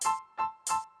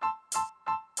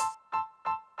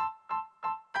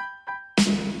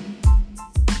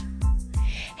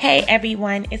Hey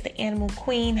everyone, it's the Animal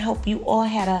Queen. Hope you all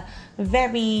had a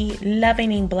very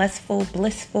loving and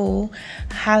blissful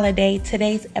holiday.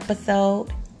 Today's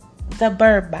episode, The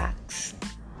Bird Box.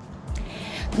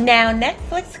 Now,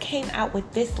 Netflix came out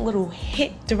with this little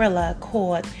hit thriller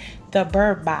called The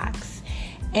Bird Box.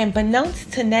 And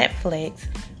beknownst to Netflix,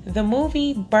 the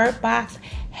movie Bird Box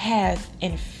has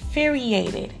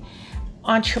infuriated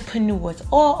entrepreneurs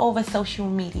all over social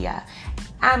media.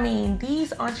 I mean,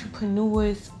 these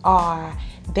entrepreneurs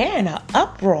they're in an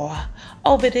uproar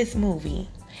over this movie.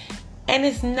 And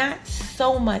it's not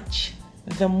so much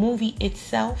the movie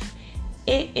itself,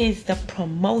 it is the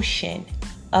promotion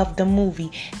of the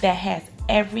movie that has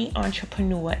every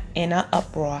entrepreneur in an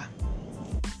uproar.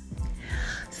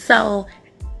 So,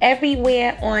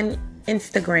 everywhere on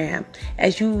Instagram,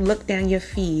 as you look down your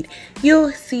feed,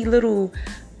 you'll see little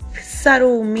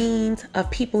subtle memes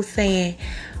of people saying,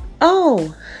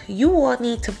 "Oh, you all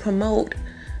need to promote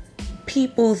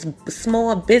people's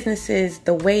small businesses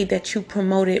the way that you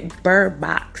promoted Bird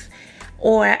Box."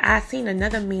 Or I seen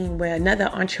another meme where another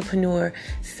entrepreneur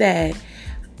said,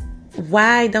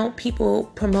 "Why don't people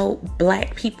promote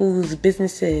black people's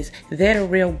businesses? They're the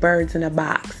real birds in a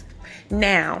box."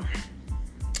 Now,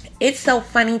 it's so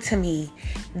funny to me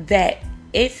that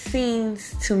it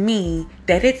seems to me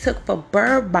that it took for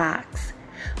Bird Box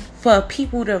for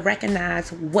people to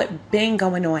recognize what's been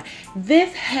going on.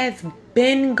 This has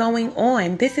been going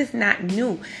on. This is not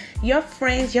new. Your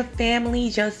friends, your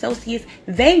families, your associates,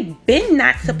 they've been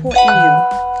not supporting you.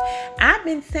 I've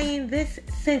been saying this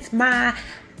since my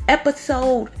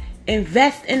episode,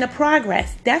 Invest in the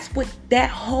Progress. That's what that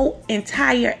whole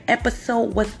entire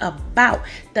episode was about.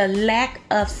 The lack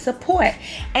of support.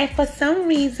 And for some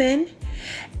reason,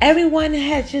 everyone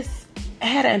has just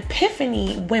had an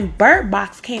epiphany when Bird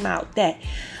Box came out that,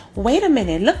 wait a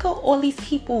minute, look at all these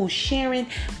people sharing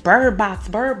Bird Box,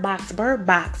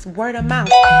 word of mouth.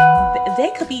 They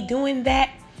could be doing that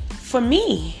for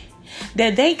me.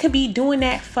 That they could be doing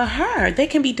that for her. They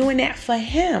can be doing that for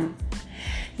him.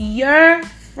 Your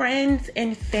friends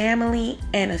and family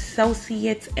and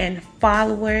associates and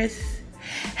followers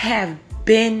have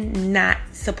been not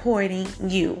supporting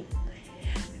you.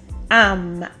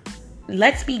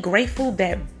 Let's be grateful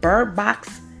that Bird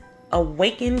Box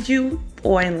awakened you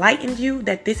or enlightened you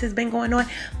that this has been going on.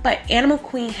 But Animal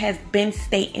Queen has been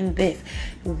stating this.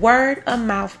 Word of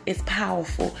mouth is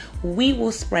powerful. We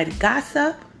will spread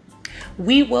gossip.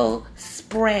 We will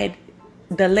spread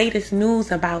the latest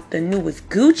news about the newest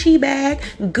Gucci bag.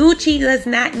 Gucci does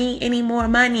not need any more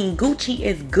money. Gucci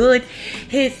is good.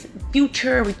 His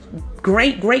future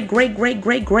great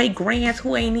grands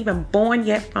who ain't even born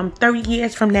yet from 30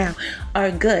 years from now are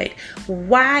good.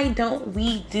 Why don't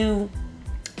we do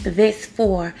this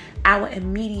for our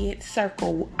immediate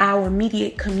circle, our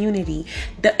immediate community?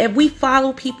 If we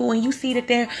follow people and you see that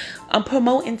they're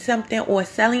promoting something or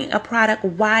selling a product,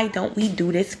 why don't we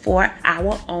do this for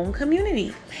our own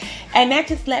community? And that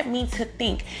just led me to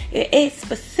think. It's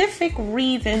specific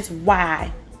reasons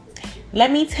why. Let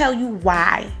me tell you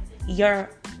why your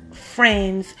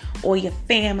friends or your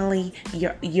family,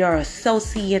 your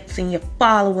associates and your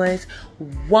followers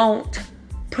won't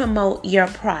promote your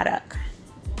product.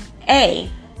 A,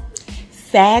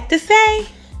 sad to say,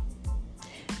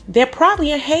 they're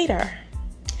probably a hater.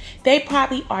 They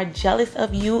probably are jealous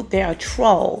of you. They're a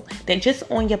troll. They're just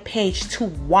on your page to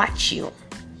watch you.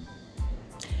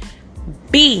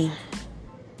 B,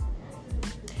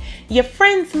 your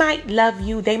friends might love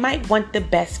you. They might want the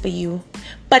best for you,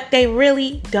 but they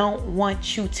really don't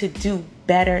want you to do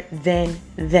better than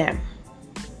them.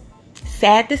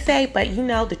 Sad to say, but you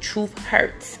know the truth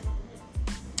hurts.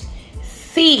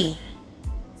 C,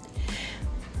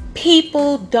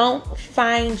 people don't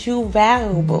find you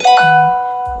valuable.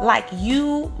 Like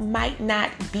you might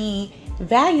not be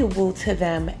valuable to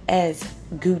them as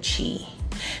Gucci.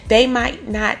 They might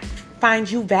not find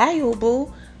you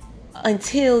valuable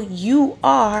until you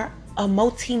are a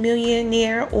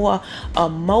multimillionaire or a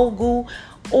mogul,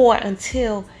 or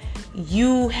until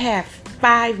you have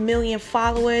 5 million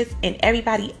followers and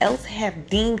everybody else have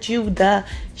deemed you the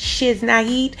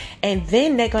shiznayid, and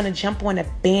then they're going to jump on a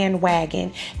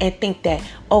bandwagon and think that,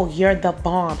 oh, you're the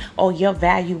bomb, oh, you're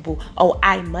valuable, oh,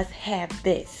 I must have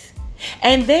this.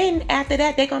 And then after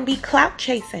that, they're going to be clout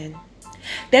chasing.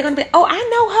 They're going to be, oh, I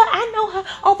know her,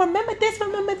 oh, remember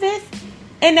this.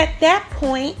 And at that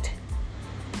point,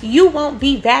 you won't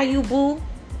be valuable,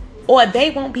 or they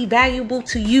won't be valuable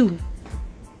to you.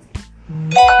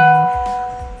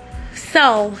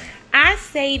 So I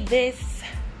say this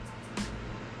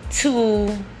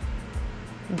to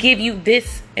give you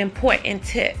this important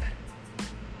tip.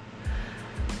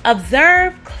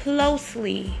 Observe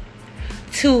closely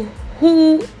to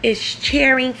who is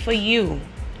cheering for you.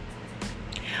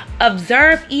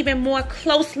 Observe even more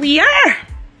closely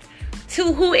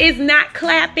to who is not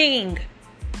clapping.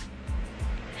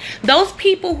 Those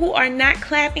people who are not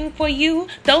clapping for you,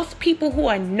 those people who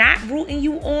are not rooting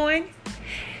you on,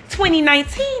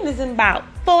 2019 is in about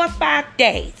 4 or 5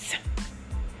 days.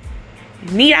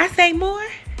 Need I say more?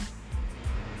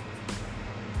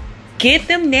 Give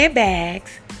them their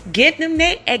bags, give them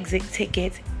their exit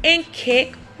tickets, and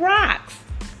kick rocks.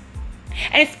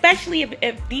 And especially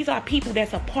if these are people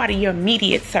that's a part of your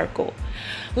immediate circle.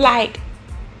 Like,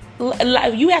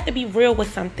 you have to be real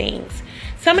with some things.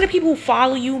 Some of the people who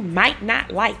follow you might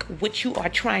not like what you are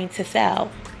trying to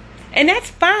sell. And that's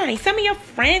fine. Some of your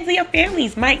friends or your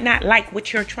families might not like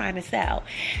what you're trying to sell.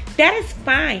 That is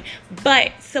fine.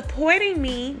 But supporting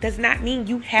me does not mean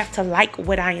you have to like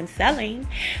what I am selling.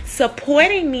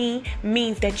 Supporting me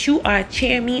means that you are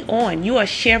cheering me on. You are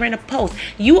sharing a post.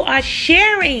 You are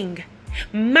sharing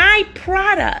my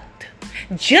product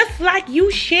just like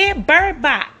you share Bird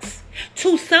Box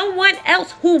to someone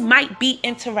else who might be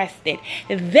interested.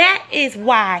 That is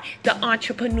why the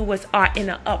entrepreneurs are in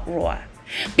an uproar.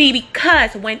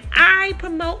 Because when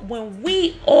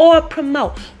we all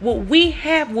promote what we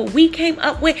have, what we came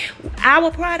up with,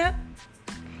 our product,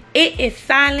 it is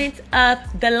Silence of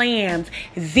the Lambs.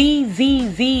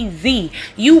 Z.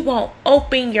 You won't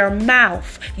open your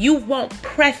mouth. You won't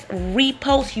press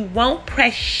repost. You won't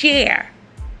press share.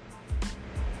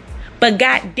 But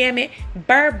God damn it,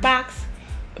 Bird Box,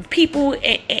 people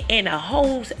in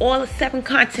all 7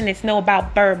 continents know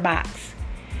about Bird Box.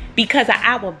 Because of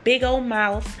our big old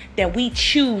mouths that we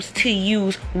choose to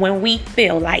use when we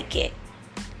feel like it.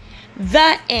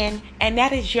 The end. And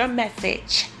that is your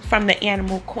message from the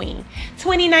Animal Queen.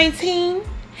 2019,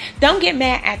 don't get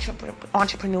mad at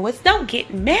entrepreneurs. Don't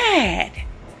get mad.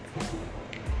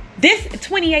 This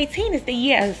 2018 is the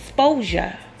year of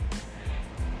exposure.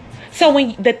 So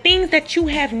when the things that you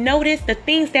have noticed, the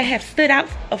things that have stood out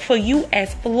for you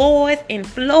as flawed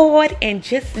and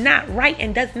just not right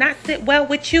and does not sit well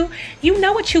with you, you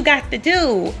know what you got to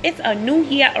do. It's a new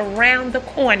year around the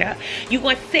corner. You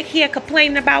going to sit here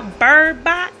complaining about Bird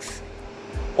Box?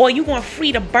 Or you going to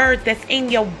free the birds that's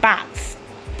in your box?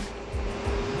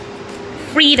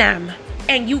 Freedom.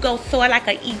 And you go soar like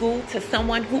an eagle to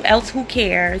someone who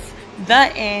cares.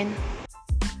 The end.